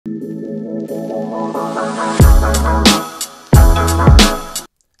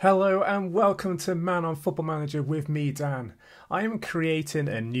Hello and welcome to Man on Football Manager with me, Dan. I am creating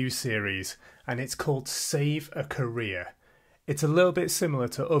a new series and it's called Save a Career. It's a little bit similar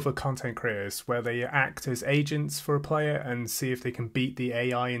to other content creators where they act as agents for a player and see if they can beat the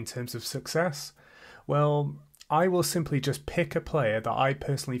AI in terms of success. Well, I will simply just pick a player that I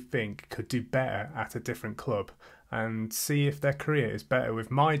personally think could do better at a different club and see if their career is better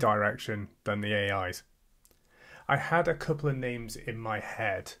with my direction than the AI's. I had a couple of names in my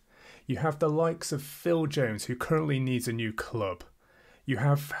head. You have the likes of Phil Jones, who currently needs a new club. You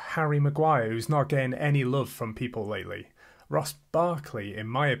have Harry Maguire, who's not getting any love from people lately. Ross Barkley, in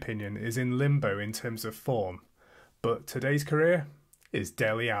my opinion, is in limbo in terms of form. But today's career is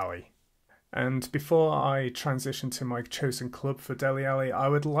Dele Alli. And before I transition to my chosen club for Dele Alli, I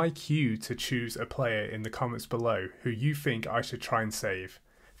would like you to choose a player in the comments below who you think I should try and save.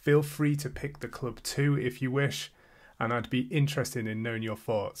 Feel free to pick the club too if you wish, and I'd be interested in knowing your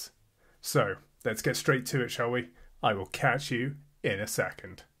thoughts. So, let's get straight to it, shall we? I will catch you in a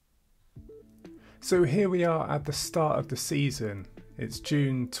second. So here we are at the start of the season. It's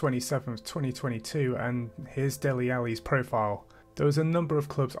June 27th, 2022, and here's Dele Alli's profile. There was a number of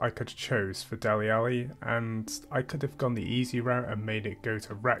clubs I could choose for Dele Alli, and I could have gone the easy route and made it go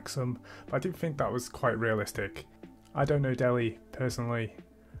to Wrexham, but I didn't think that was quite realistic. I don't know Dele personally,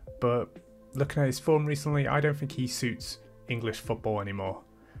 but looking at his form recently, I don't think he suits English football anymore.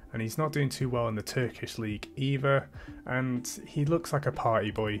 And he's not doing too well in the Turkish league either, and he looks like a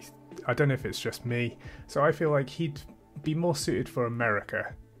party boy. I don't know if it's just me, so I feel like he'd be more suited for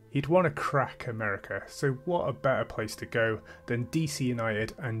America. He'd want to crack America, so what a better place to go than DC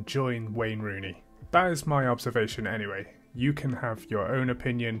United and join Wayne Rooney. That is my observation anyway. You can have your own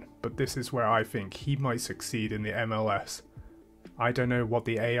opinion, but this is where I think he might succeed in the MLS. I don't know what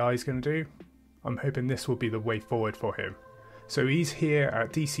the AI is going to do. I'm hoping this will be the way forward for him. So he's here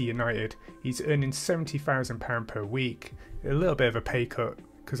at DC United. He's earning £70,000 per week. A little bit of a pay cut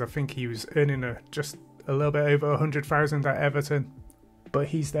because I think he was earning just a little bit over 100,000 at Everton. But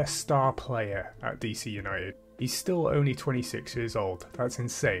he's their star player at DC United. He's still only 26 years old. That's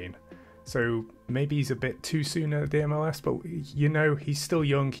insane. So maybe he's a bit too soon at the MLS, but you know, he's still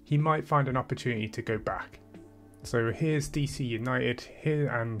young. He might find an opportunity to go back. So here's DC United,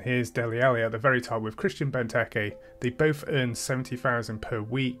 here's Dele Alli at the very top with Christian Benteke. They both earn £70,000 per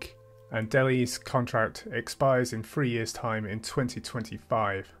week, and Dele's contract expires in 3 years' time in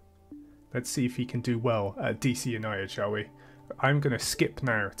 2025. Let's see if he can do well at DC United, shall we? I'm going to skip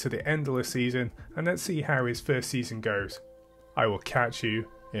now to the end of the season, and let's see how his first season goes. I will catch you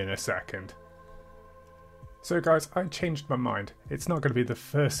in a second. So guys, I changed my mind. It's not going to be the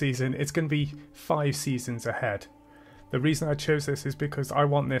first season, it's going to be 5 seasons ahead. The reason I chose this is because I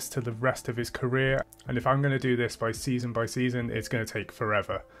want this to the rest of his career, and if I'm going to do this by season, it's going to take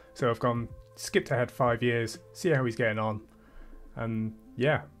forever. So I've skipped ahead 5 years, see how he's getting on, and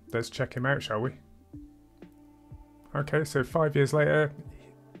yeah, let's check him out, shall we? Okay, so 5 years later,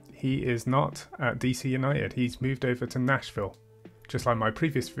 he is not at DC United, he's moved over to Nashville. Just like my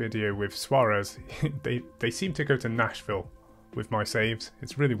previous video with Suarez, they seem to go to Nashville with my saves.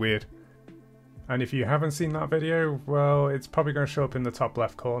 It's really weird. And if you haven't seen that video, well, it's probably going to show up in the top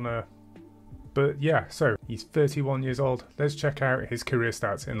left corner. But yeah, so he's 31 years old. Let's check out his career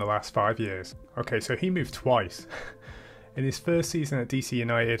stats in the last 5 years. Okay, so he moved twice. In his first season at DC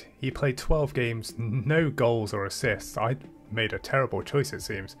United, he played 12 games, no goals or assists. I made a terrible choice, it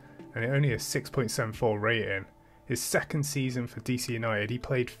seems, and only a 6.74 rating. His second season for DC United, he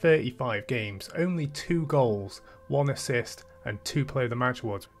played 35 games, only 2 goals, 1 assist and 2 Player of the Match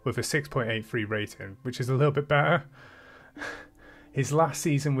awards with a 6.83 rating, which is a little bit better. His last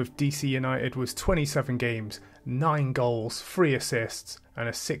season with DC United was 27 games, 9 goals, 3 assists and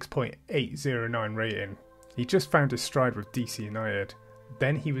a 6.809 rating. He just found his stride with DC United.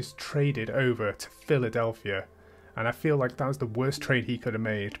 Then he was traded over to Philadelphia, and I feel like that was the worst trade he could have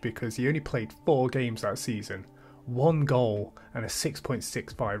made because he only played 4 games that season. 1 goal and a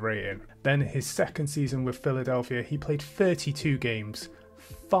 6.65 rating. Then his second season with Philadelphia, he played 32 games,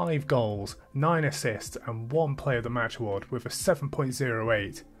 5 goals, 9 assists and 1 Player of the Match award with a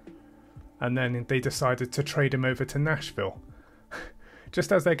 7.08. And then they decided to trade him over to Nashville.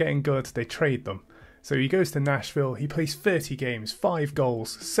 Just as they're getting good, they trade them. So he goes to Nashville, he plays 30 games, 5 goals,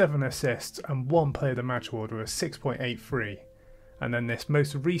 7 assists and 1 Player of the Match award with a 6.83. And then this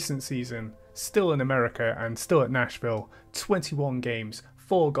most recent season, still in America and still at Nashville, 21 games,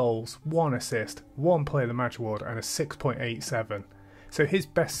 4 goals, 1 assist, 1 Player of the Match award and a 6.87. So his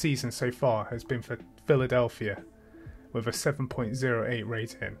best season so far has been for Philadelphia with a 7.08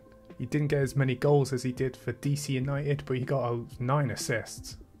 rating. He didn't get as many goals as he did for DC United, but he got 9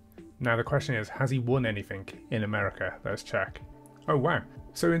 assists. Now the question is, has he won anything in America? Let's check. Oh wow.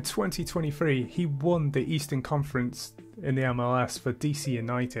 So in 2023, he won the Eastern Conference in the MLS for DC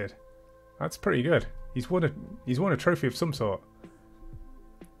United. That's pretty good. He's won a trophy of some sort.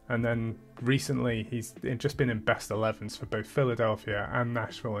 And then recently, he's just been in best 11s for both Philadelphia and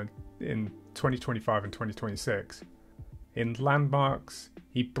Nashville in 2025 and 2026. In landmarks,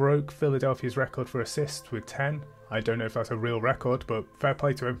 he broke Philadelphia's record for assists with 10. I don't know if that's a real record, but fair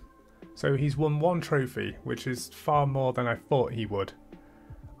play to him. So he's won one trophy, which is far more than I thought he would.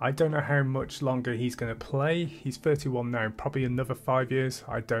 I don't know how much longer he's going to play. He's 31 now, probably another 5 years.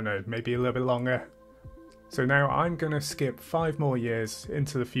 I don't know, maybe a little bit longer. So now I'm going to skip 5 more years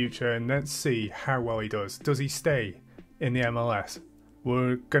into the future and let's see how well he does. Does he stay in the MLS?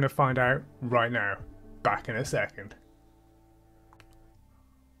 We're going to find out right now. Back in a second.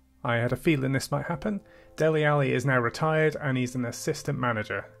 I had a feeling this might happen. Dele Alli is now retired and he's an assistant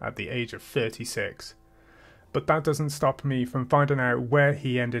manager at the age of 36. But that doesn't stop me from finding out where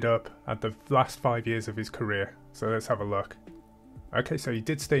he ended up at the last 5 years of his career. So let's have a look. Okay, so he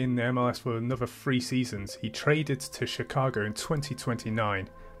did stay in the MLS for another 3 seasons. He traded to Chicago in 2029,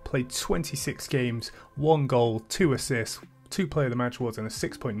 played 26 games, 1 goal, 2 assists, 2 Player of the Match awards and a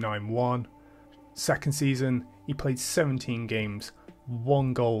 6.91. Second season, he played 17 games,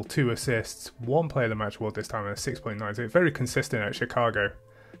 1 goal, 2 assists, 1 Player of the Match award this time and a 6.9. So very consistent at Chicago.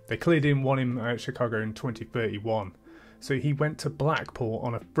 They clearly didn't want him at Chicago in 2031. So he went to Blackpool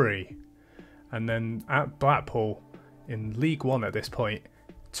on a free. And then at Blackpool, in League One at this point,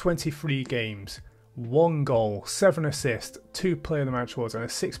 23 games, 1 goal, 7 assists, 2 Player of the Match awards and a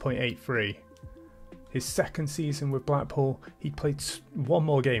 6.83. His second season with Blackpool, he played 1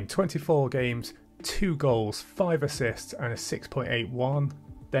 more game, 24 games, 2 goals, 5 assists and a 6.81.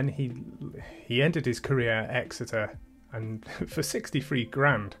 Then he ended his career at Exeter and for 63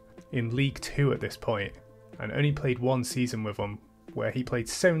 grand in League 2 at this point, and only played 1 season with them, where he played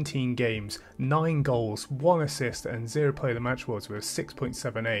 17 games, 9 goals, 1 assist and 0 Player of the Match awards with a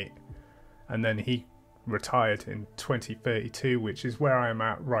 6.78. And then he retired in 2032, which is where I am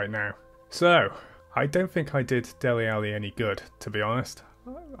at right now. So, I don't think I did Dele Alli any good, to be honest.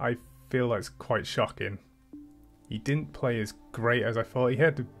 I feel that's quite shocking. He didn't play as great as I thought. He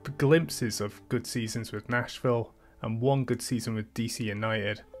had glimpses of good seasons with Nashville and 1 good season with DC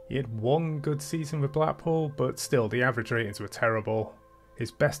United. He had 1 good season with Blackpool, but still the average ratings were terrible. His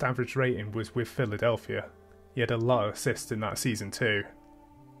best average rating was with Philadelphia. He had a lot of assists in that season too.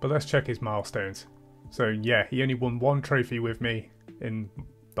 But let's check his milestones. So yeah, he only won 1 trophy with me in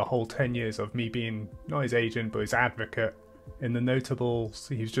the whole 10 years of me being not his agent but his advocate. In the notables,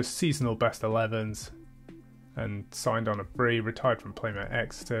 he was just seasonal best 11s and signed on a free, retired from playing at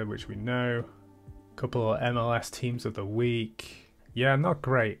Exeter, which we know. Couple of MLS teams of the week. Yeah, not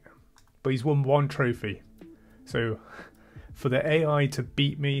great, but he's won 1 trophy. So for the AI to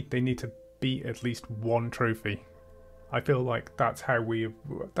beat me, they need to beat at least 1 trophy. I feel like that's how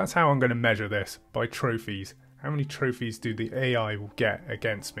I'm going to measure this, by trophies. How many trophies do the AI get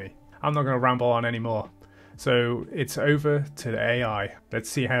against me? I'm not going to ramble on anymore. So it's over to the AI. Let's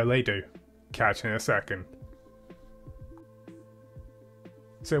see how they do. Catch you in a second.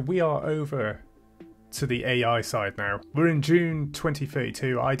 So we are over to the AI side now. We're in June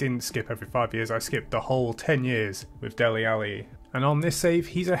 2032. I didn't skip every 5 years, I skipped the whole 10 years with Dele Alli. And on this save,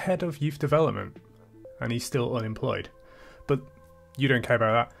 he's ahead of youth development. And he's still unemployed. But you don't care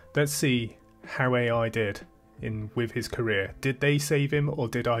about that. Let's see how AI did with his career. Did they save him or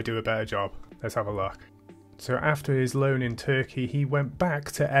did I do a better job? Let's have a look. So after his loan in Turkey, he went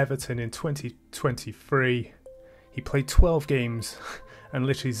back to Everton in 2023. He played 12 games and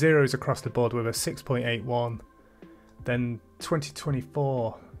literally zeros across the board with a 6.81. Then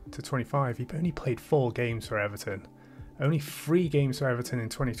 2024 to 25, he only played 4 games for Everton. Only 3 games for Everton in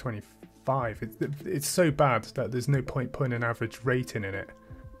 2025. It's so bad that there's no point putting an average rating in it.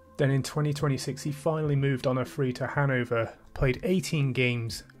 Then in 2026, he finally moved on a free to Hanover, played 18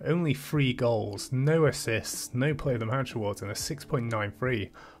 games, only 3 goals, no assists, no Player of the Match awards and a 6.93.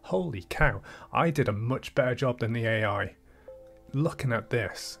 Holy cow, I did a much better job than the AI. Looking at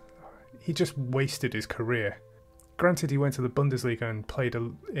this, he just wasted his career. Granted, he went to the Bundesliga and played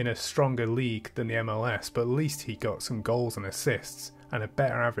in a stronger league than the MLS, but at least he got some goals and assists and a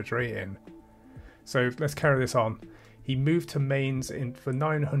better average rating. So let's carry this on. He moved to Mainz for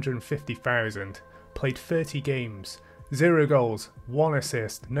 950,000, played 30 games, 0 goals, 1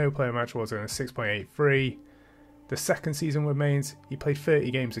 assist, no Player Match awards and a 6.83. The second season with Mainz, he played 30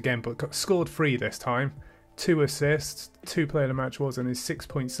 games again, but scored 3 this time. 2 assists, 2 Player of the Match awards and his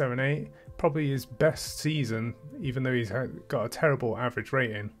 6.78. Probably his best season, even though he's got a terrible average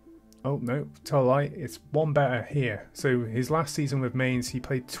rating. Oh no, tell a lie, it's one better here. So his last season with Mainz, he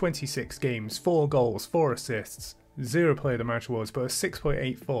played 26 games, 4 goals, 4 assists, 0 player of the match awards, but a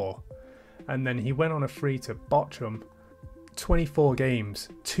 6.84. And then he went on a free to Bochum, 24 games,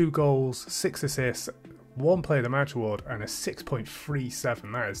 2 goals, 6 assists, 1 player of the match award, and a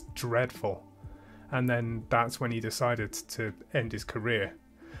 6.37. That is dreadful. And then that's when he decided to end his career.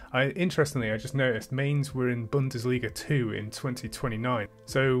 Interestingly, I just noticed Mainz were in Bundesliga 2 in 2029.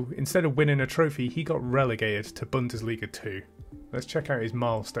 So instead of winning a trophy, he got relegated to Bundesliga 2. Let's check out his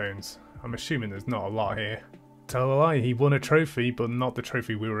milestones. I'm assuming there's not a lot here. Tell a lie, he won a trophy, but not the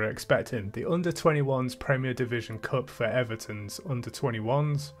trophy we were expecting. The Under-21s Premier Division Cup for Everton's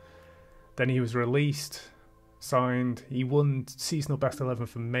Under-21s. Then he was released, signed. He won seasonal best 11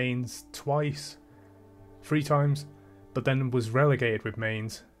 for Mainz twice, 3 times, but then was relegated with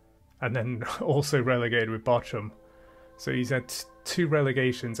Mainz. And then also relegated with Bochum. So he's had 2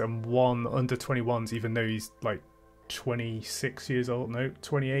 relegations and 1 under-21s, even though he's like 26 years old, no,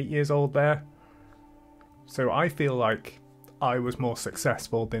 28 years old there. So I feel like I was more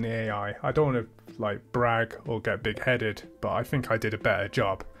successful than AI. I don't want to like brag or get big-headed, but I think I did a better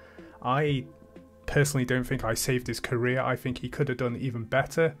job. I personally don't think I saved his career. I think he could have done even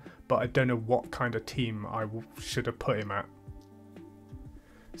better, but I don't know what kind of team I should have put him at.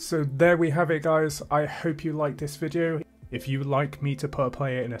 So there we have it, guys. I hope you liked this video. If you would like me to put a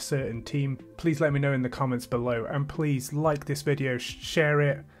player in a certain team, please let me know in the comments below, and please like this video, share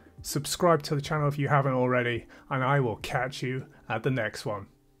it, subscribe to the channel if you haven't already, and I will catch you at the next one.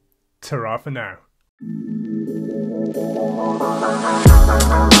 Ta-ra for now.